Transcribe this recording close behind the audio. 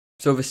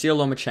So Vasyl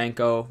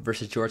Lomachenko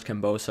versus George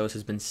Kambosos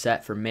has been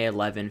set for May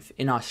 11th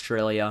in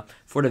Australia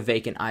for the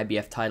vacant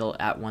IBF title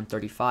at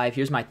 135.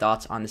 Here's my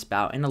thoughts on this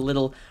bout and a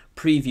little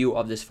preview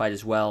of this fight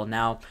as well.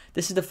 Now,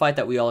 this is the fight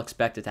that we all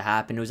expected to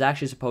happen. It was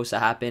actually supposed to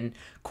happen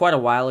quite a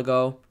while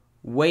ago,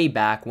 way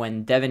back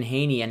when Devin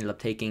Haney ended up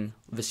taking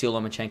Vasyl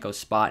Lomachenko's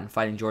spot and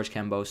fighting George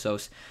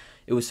Kambosos.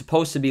 It was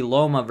supposed to be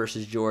Loma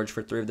versus George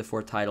for 3 of the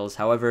 4 titles.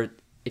 However,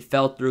 it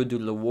fell through due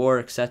to the war,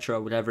 etc.,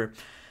 whatever.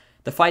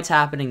 The fight's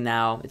happening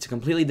now. It's a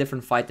completely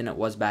different fight than it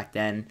was back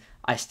then.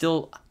 I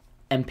still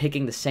am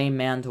picking the same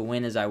man to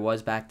win as I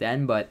was back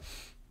then, but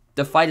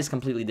the fight is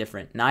completely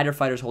different. Neither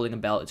fighter's holding a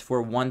belt. It's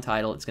for 1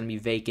 title. It's going to be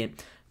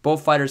vacant.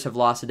 Both fighters have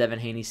lost to Devin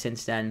Haney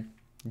since then.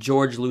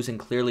 George losing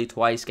clearly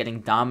twice, getting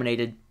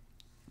dominated,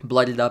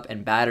 blooded up,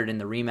 and battered in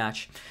the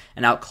rematch,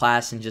 and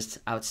outclassed and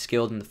just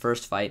outskilled in the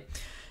first fight.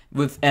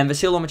 And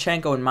Vasyl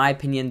Lomachenko, in my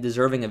opinion,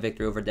 deserving a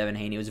victory over Devin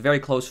Haney. It was a very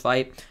close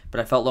fight, but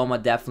I felt Loma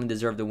definitely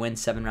deserved the win,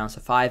 7 rounds to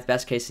 5.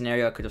 Best case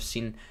scenario I could have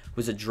seen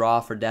was a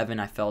draw for Devin.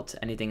 I felt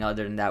anything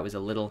other than that was a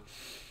little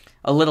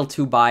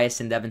too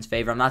biased in Devin's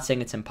favor. I'm not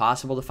saying it's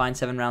impossible to find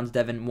 7 rounds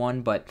Devin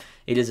won, but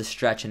it is a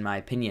stretch in my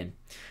opinion.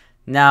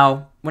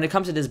 Now, when it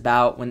comes to this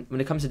bout, when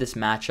it comes to this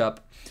matchup,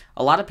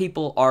 a lot of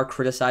people are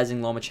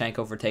criticizing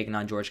Lomachenko for taking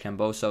on George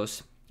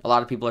Kambosos. A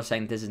lot of people are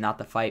saying this is not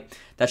the fight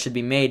that should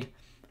be made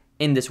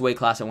in this weight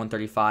class at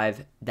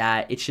 135,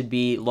 that it should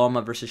be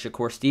Loma versus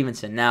Shakur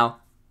Stevenson. Now,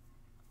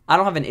 I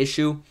don't have an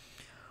issue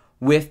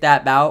with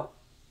that bout,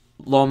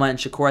 Loma and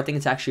Shakur. I think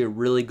it's actually a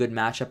really good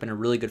matchup and a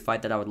really good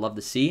fight that I would love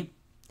to see.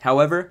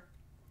 However,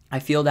 I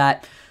feel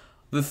that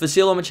with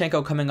Vasyl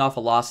Lomachenko coming off a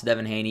loss to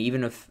Devin Haney,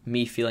 even with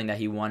me feeling that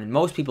he won, and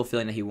most people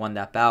feeling that he won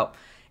that bout,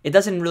 it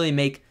doesn't really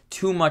make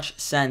too much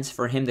sense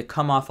for him to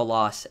come off a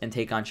loss and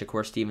take on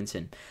Shakur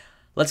Stevenson.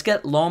 Let's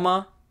get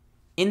Loma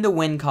in the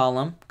win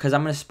column, because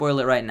I'm going to spoil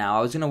it right now.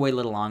 I was going to wait a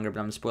little longer, but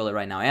I'm going to spoil it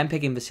right now. I am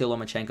picking Vasyl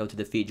Lomachenko to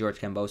defeat George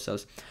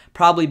Kambosos,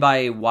 probably by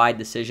a wide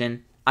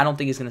decision. I don't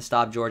think he's going to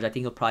stop George. I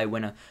think he'll probably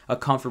win a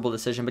comfortable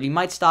decision, but he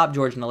might stop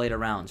George in the later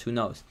rounds. Who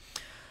knows?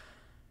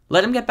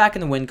 Let him get back in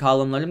the win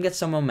column. Let him get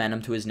some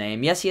momentum to his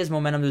name. Yes, he has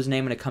momentum to his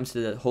name when it comes to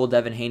the whole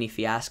Devin Haney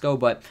fiasco,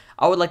 but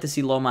I would like to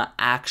see Loma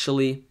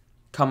actually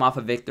come off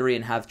a victory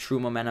and have true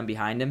momentum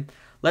behind him.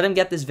 Let him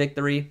get this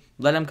victory.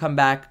 Let him come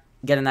back,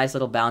 get a nice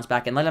little bounce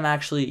back, and let him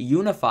actually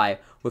unify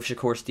with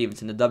Shakur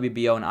Stevenson, the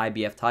WBO and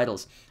IBF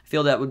titles. I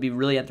feel that would be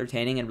really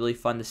entertaining and really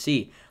fun to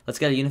see. Let's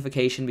get a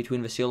unification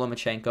between Vasyl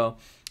Lomachenko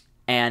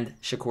and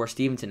Shakur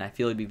Stevenson. I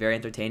feel it would be very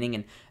entertaining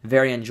and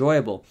very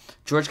enjoyable.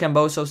 George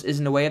Kambosos is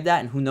in the way of that,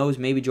 and who knows,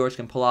 maybe George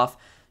can pull off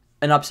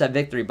an upset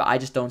victory, but I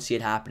just don't see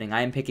it happening.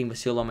 I am picking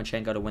Vasyl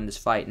Lomachenko to win this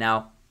fight.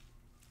 Now,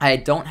 I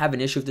don't have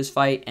an issue with this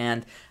fight,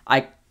 and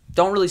I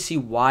don't really see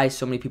why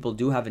so many people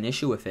do have an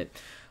issue with it.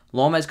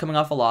 Loma is coming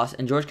off a loss,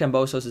 and George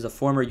Kambosos is a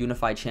former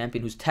unified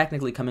champion who's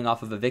technically coming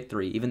off of a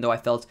victory, even though I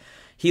felt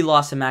he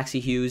lost to Maxie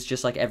Hughes,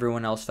 just like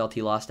everyone else felt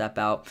he lost that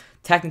bout.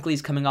 Technically,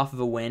 he's coming off of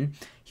a win.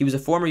 He was a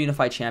former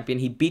unified champion.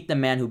 He beat the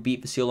man who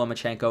beat Vasyl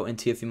Lomachenko in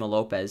Teofimo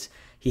Lopez.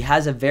 He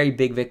has a very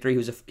big victory.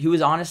 He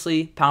was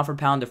honestly, pound for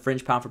pound, a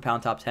fringe pound for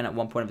pound top 10 at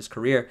one point of his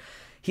career.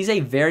 He's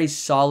a very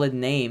solid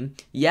name.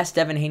 Yes,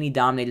 Devin Haney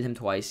dominated him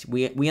twice.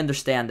 We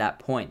understand that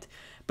point.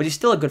 But he's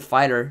still a good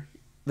fighter.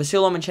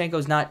 Vasyl Lomachenko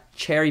is not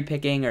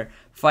cherry-picking or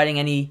fighting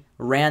any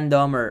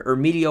random or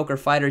mediocre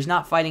fighter. He's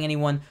not fighting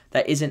anyone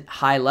that isn't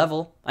high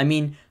level. I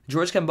mean,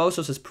 George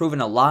Kambosos has proven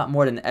a lot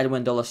more than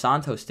Edwin De Los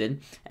Santos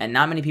did, and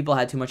not many people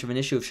had too much of an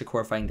issue with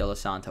Shakur fighting De Los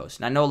Santos.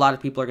 And I know a lot of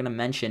people are going to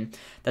mention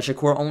that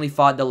Shakur only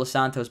fought De Los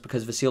Santos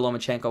because Vasyl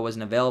Lomachenko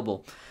wasn't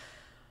available.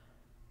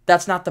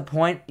 That's not the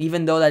point.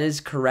 Even though that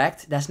is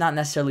correct, that's not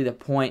necessarily the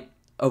point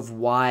of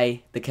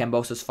why the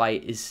Kambosos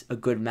fight is a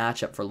good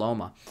matchup for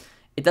Loma.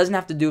 It doesn't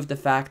have to do with the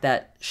fact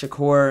that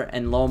Shakur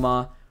and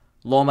Loma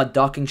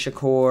ducking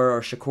Shakur,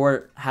 or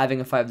Shakur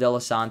having a fight with De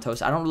Los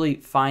Santos. I don't really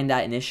find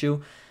that an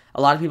issue.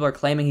 A lot of people are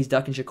claiming he's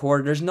ducking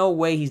Shakur. There's no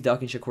way he's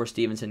ducking Shakur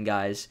Stevenson,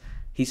 guys.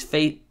 He's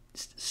faced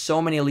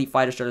so many elite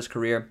fighters throughout his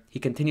career. He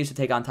continues to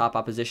take on top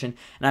opposition,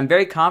 and I'm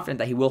very confident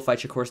that he will fight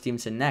Shakur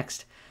Stevenson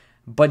next.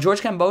 But George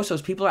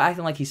Kambosos, people are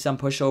acting like he's some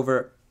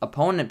pushover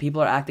opponent.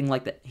 People are acting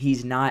like that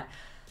he's not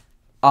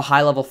a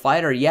high-level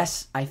fighter.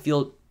 Yes, I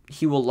feel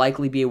he will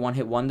likely be a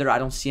one-hit wonder. I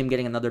don't see him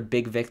getting another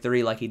big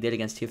victory like he did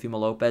against Teofimo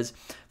Lopez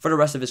for the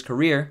rest of his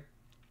career.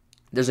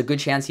 There's a good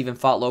chance he even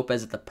fought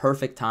Lopez at the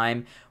perfect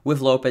time,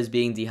 with Lopez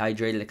being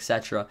dehydrated,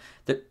 etc.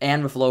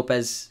 And with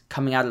Lopez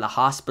coming out of the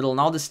hospital and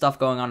all this stuff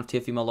going on with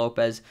Teofimo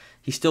Lopez,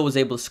 he still was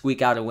able to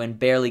squeak out a win,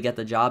 barely get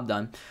the job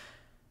done.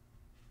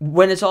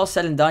 When it's all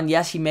said and done,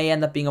 yes, he may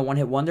end up being a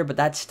one-hit wonder, but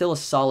that's still a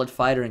solid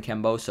fighter in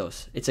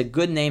Kambosos. It's a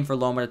good name for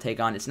Loma to take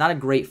on. It's not a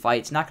great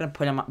fight. It's not going to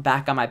put him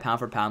back on my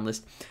pound-for-pound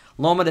list.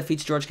 Loma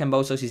defeats George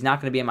Kambosos. He's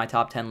not going to be in my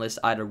top 10 list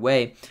either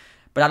way,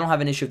 but I don't have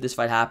an issue with this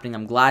fight happening.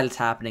 I'm glad it's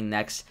happening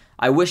next.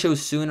 I wish it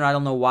was sooner. I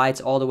don't know why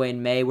it's all the way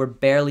in May. We're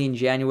barely in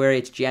January.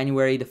 It's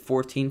January the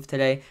 14th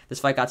today. This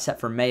fight got set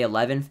for May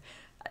 11th.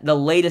 The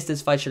latest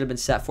this fight should have been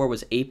set for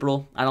was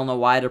April. I don't know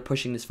why they're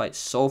pushing this fight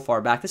so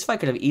far back. This fight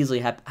could have easily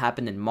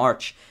happened in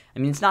March I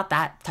mean, it's not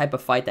that type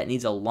of fight that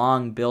needs a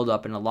long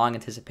build-up and a long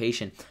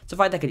anticipation. It's a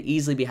fight that could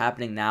easily be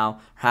happening now,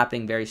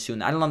 happening very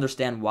soon. I don't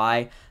understand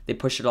why they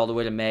pushed it all the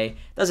way to May.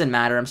 Doesn't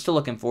matter. I'm still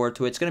looking forward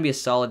to it. It's going to be a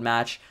solid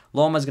match.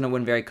 Loma's going to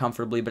win very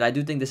comfortably, but I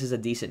do think this is a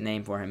decent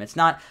name for him. It's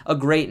not a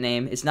great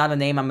name. It's not a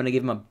name I'm going to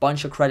give him a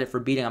bunch of credit for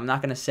beating. I'm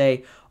not going to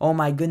say, oh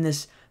my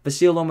goodness,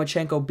 Vasyl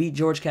Lomachenko beat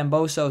George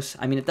Kambosos.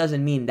 I mean, it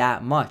doesn't mean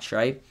that much,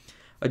 right?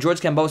 A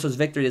George Kambosos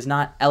victory does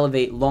not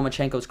elevate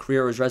Lomachenko's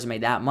career or his resume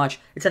that much.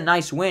 It's a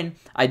nice win.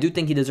 I do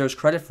think he deserves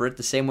credit for it,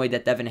 the same way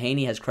that Devin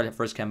Haney has credit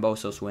for his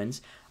Kambosos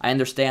wins. I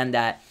understand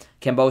that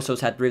Kambosos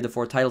had 3 of the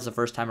 4 titles the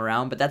first time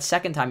around, but that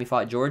second time he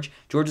fought George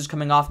is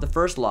coming off the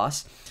first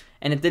loss,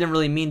 and it didn't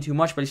really mean too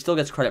much, but he still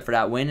gets credit for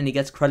that win, and he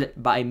gets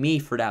credit by me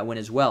for that win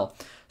as well.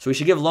 So we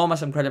should give Loma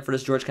some credit for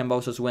this George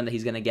Kambosos win that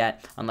he's going to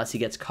get, unless he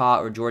gets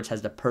caught or George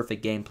has the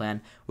perfect game plan,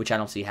 which I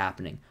don't see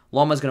happening.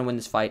 Loma's going to win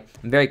this fight.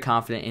 I'm very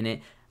confident in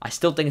it. I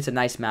still think it's a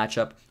nice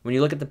matchup. When you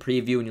look at the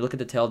preview, when you look at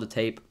the tail of the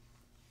tape,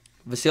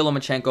 Vasyl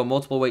Lomachenko,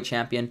 multiple weight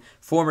champion,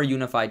 former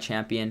unified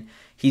champion.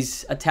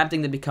 He's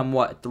attempting to become,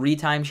 what,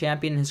 3-time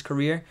champion in his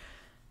career?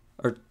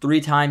 Or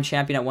 3-time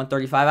champion at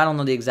 135. I don't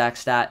know the exact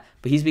stat,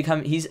 but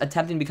he's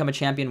attempting to become a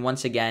champion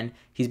once again.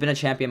 He's been a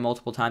champion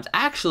multiple times.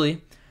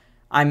 Actually,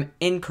 I'm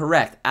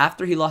incorrect.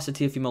 After he lost to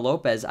Teofimo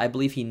Lopez, I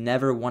believe he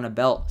never won a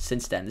belt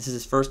since then. This is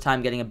his first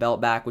time getting a belt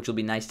back, which will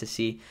be nice to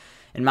see.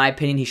 In my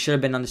opinion, he should have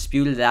been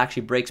undisputed. It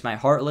actually breaks my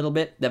heart a little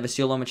bit that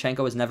Vasyl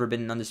Lomachenko has never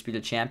been an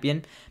undisputed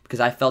champion,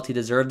 because I felt he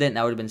deserved it, and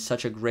that would have been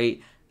such a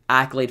great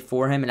accolade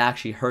for him. It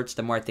actually hurts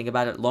the more I think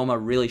about it. Loma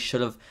really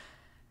should have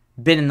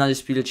been an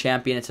undisputed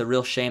champion. It's a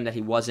real shame that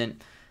he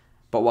wasn't,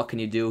 but what can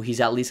you do?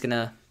 He's at least going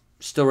to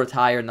still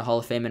retire in the Hall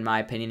of Fame, in my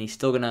opinion. He's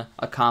still going to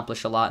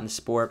accomplish a lot in the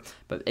sport,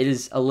 but it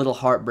is a little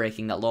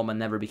heartbreaking that Loma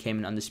never became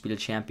an undisputed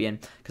champion,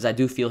 because I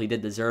do feel he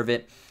did deserve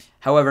it.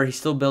 However, he's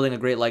still building a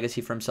great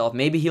legacy for himself.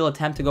 Maybe he'll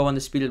attempt to go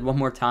undisputed one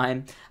more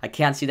time. I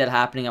can't see that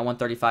happening at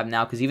 135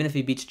 now, because even if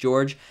he beats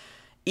George,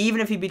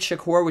 even if he beats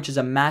Shakur, which is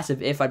a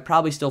massive if, I'd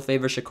probably still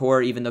favor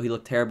Shakur, even though he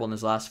looked terrible in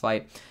his last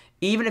fight.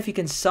 Even if he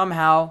can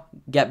somehow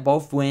get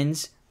both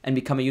wins and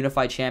become a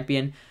unified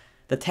champion,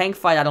 the Tank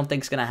fight I don't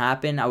think is going to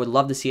happen. I would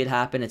love to see it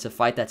happen. It's a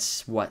fight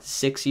that's,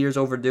 6 years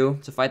overdue?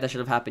 It's a fight that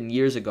should have happened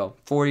years ago.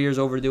 4 years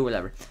overdue,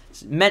 whatever.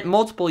 It's meant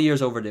multiple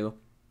years overdue.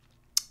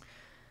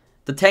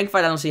 The Tank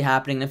fight I don't see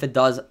happening, and if it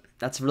does,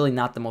 that's really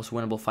not the most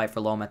winnable fight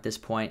for Loma at this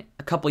point.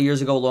 A couple years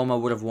ago, Loma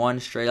would have won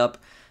straight up.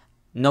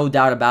 No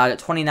doubt about it.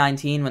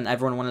 2019, when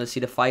everyone wanted to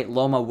see the fight,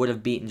 Loma would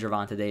have beaten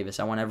Gervonta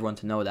Davis. I want everyone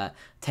to know that.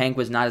 Tank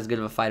was not as good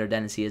of a fighter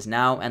then as he is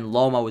now, and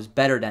Loma was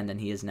better then than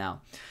he is now.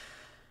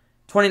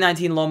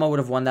 2019, Loma would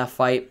have won that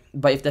fight,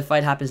 but if the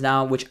fight happens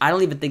now, which I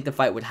don't even think the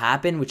fight would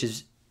happen, which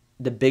is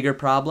the bigger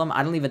problem,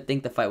 I don't even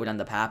think the fight would end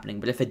up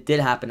happening. But if it did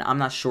happen, I'm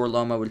not sure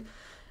Loma would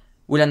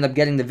end up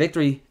getting the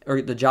victory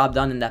or the job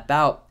done in that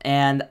bout.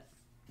 And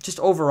just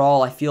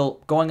overall, I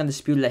feel going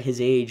undisputed at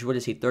his age, what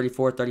is he,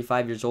 34,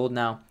 35 years old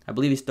now? I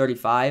believe he's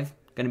 35,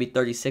 going to be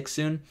 36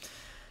 soon.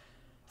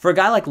 For a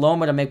guy like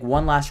Loma to make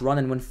one last run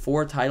and win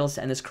 4 titles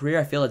to end his career,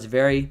 I feel it's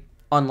very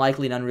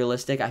unlikely and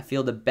unrealistic. I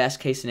feel the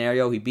best case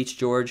scenario, he beats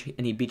George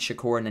and he beats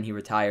Shakur and then he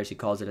retires. He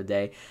calls it a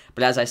day.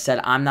 But as I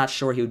said, I'm not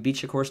sure he would beat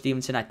Shakur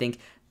Stevenson. I think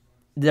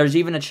there's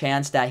even a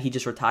chance that he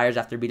just retires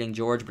after beating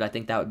George, but I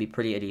think that would be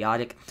pretty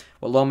idiotic.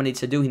 What Loma needs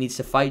to do, he needs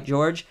to fight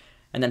George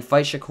and then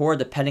fight Shakur.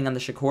 Depending on the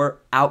Shakur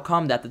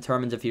outcome, that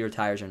determines if he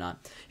retires or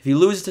not. If he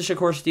loses to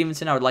Shakur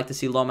Stevenson, I would like to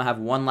see Loma have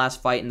one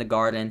last fight in the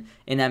Garden,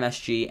 in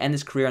MSG, end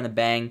his career on a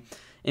bang,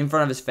 in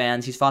front of his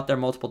fans. He's fought there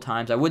multiple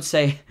times. I would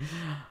say,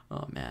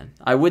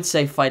 I would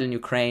say fight in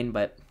Ukraine,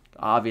 but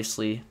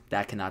obviously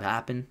that cannot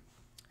happen,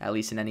 at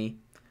least in any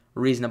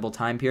reasonable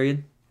time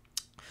period.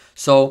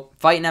 So,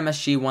 fight in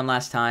MSG one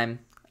last time,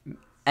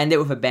 end it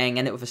with a bang,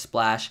 end it with a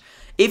splash.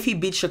 If he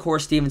beats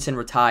Shakur Stevenson,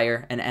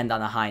 retire, and end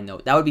on a high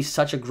note. That would be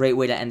such a great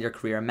way to end your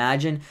career.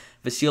 Imagine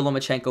Vasyl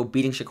Lomachenko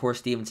beating Shakur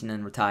Stevenson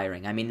and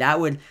retiring. I mean,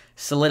 that would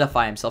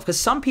solidify himself, because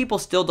some people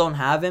still don't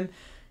have him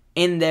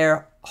in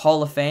their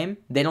Hall of Fame.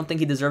 They don't think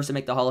he deserves to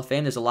make the Hall of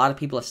Fame. There's a lot of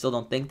people that still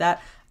don't think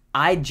that.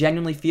 I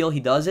genuinely feel he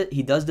does it.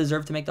 He does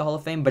deserve to make the Hall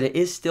of Fame, but it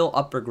is still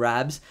up for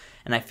grabs,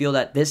 and I feel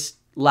that this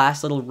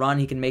last little run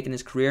he can make in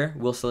his career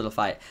will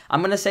solidify it. I'm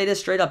going to say this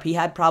straight up. He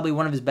had probably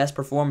one of his best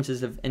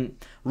performances in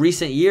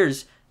recent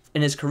years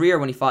in his career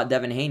when he fought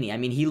Devin Haney. I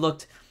mean, he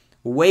looked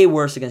way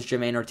worse against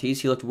Jermaine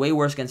Ortiz. He looked way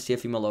worse against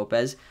Teofimo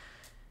Lopez.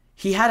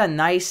 He had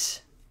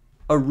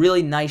a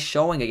really nice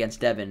showing against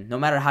Devin, no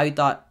matter how you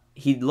thought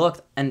he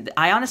looked. And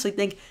I honestly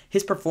think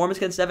his performance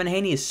against Devin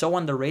Haney is so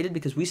underrated,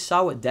 because we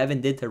saw what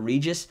Devin did to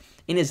Regis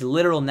in his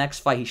literal next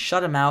fight. He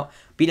shut him out,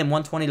 beat him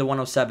 120 to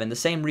 107. The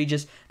same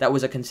Regis that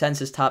was a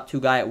consensus top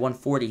 2 guy at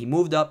 140. He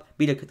moved up,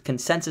 beat a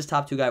consensus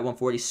top 2 guy at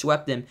 140,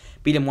 swept him,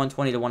 beat him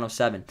 120 to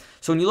 107.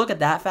 So when you look at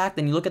that fact,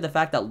 and you look at the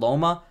fact that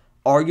Loma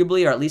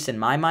arguably, or at least in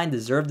my mind,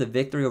 deserved the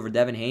victory over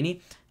Devin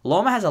Haney,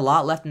 Loma has a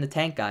lot left in the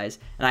tank, guys,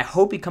 and I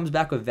hope he comes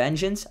back with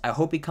vengeance. I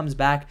hope he comes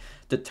back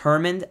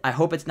determined. I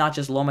hope it's not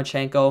just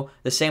Lomachenko,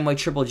 the same way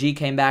Triple G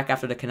came back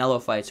after the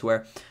Canelo fights,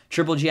 where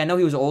Triple G, I know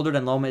he was older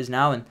than Loma is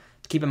now, and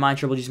Keep in mind,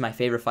 Triple G is my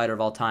favorite fighter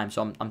of all time,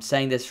 so I'm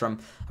saying this from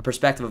a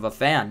perspective of a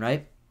fan,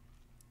 right?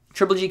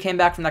 Triple G came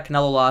back from that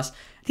Canelo loss.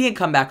 He didn't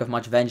come back with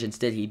much vengeance,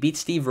 did he? He beat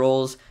Steve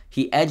Rolls.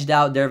 He edged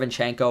out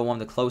Derevyanchenko, one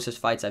of the closest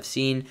fights I've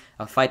seen,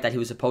 a fight that he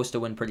was supposed to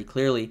win pretty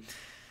clearly.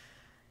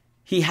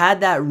 He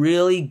had that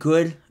really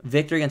good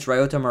victory against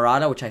Ryota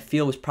Murata, which I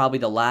feel was probably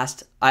the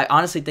last. I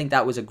honestly think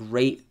that was a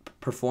great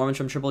performance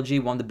from Triple G,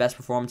 one of the best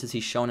performances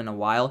he's shown in a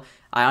while.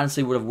 I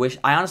honestly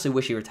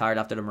wish he retired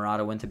after the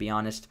Murata win, to be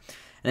honest.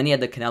 And then he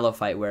had the Canelo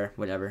fight where,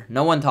 whatever.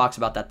 No one talks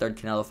about that third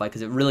Canelo fight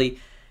because it really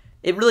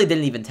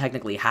didn't even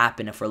technically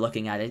happen if we're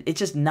looking at it. It's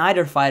just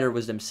neither fighter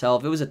was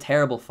themselves. It was a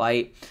terrible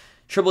fight.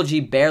 Triple G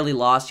barely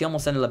lost. He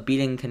almost ended up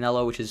beating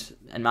Canelo, which is,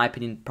 in my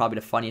opinion, probably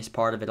the funniest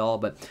part of it all.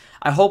 But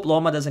I hope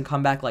Loma doesn't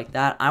come back like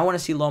that. I want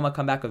to see Loma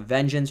come back with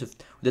vengeance, with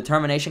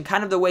determination,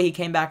 kind of the way he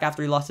came back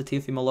after he lost to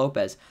Teofimo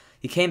Lopez.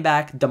 He came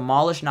back,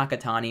 demolished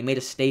Nakatani, made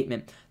a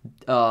statement,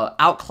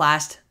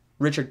 outclassed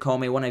Richard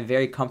Comey, won a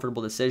very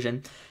comfortable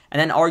decision, and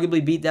then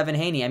arguably beat Devin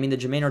Haney. I mean, the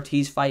Jermaine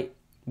Ortiz fight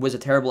was a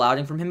terrible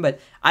outing from him, but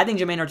I think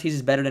Jermaine Ortiz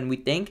is better than we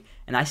think,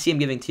 and I see him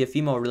giving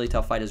Teofimo a really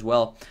tough fight as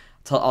well.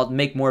 So I'll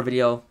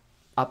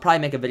probably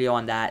make a video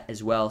on that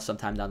as well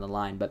sometime down the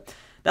line. But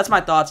that's my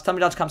thoughts. Tell me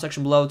down in the comment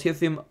section below.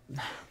 Vasyl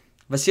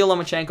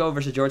Lomachenko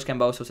versus George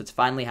Kambosos. It's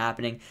finally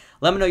happening.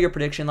 Let me know your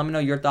prediction. Let me know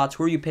your thoughts.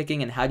 Who are you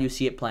picking and how do you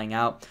see it playing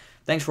out?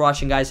 Thanks for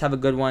watching, guys. Have a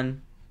good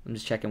one. I'm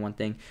just checking one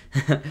thing.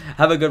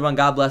 Have a good one.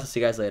 God bless. I'll see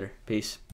you guys later. Peace.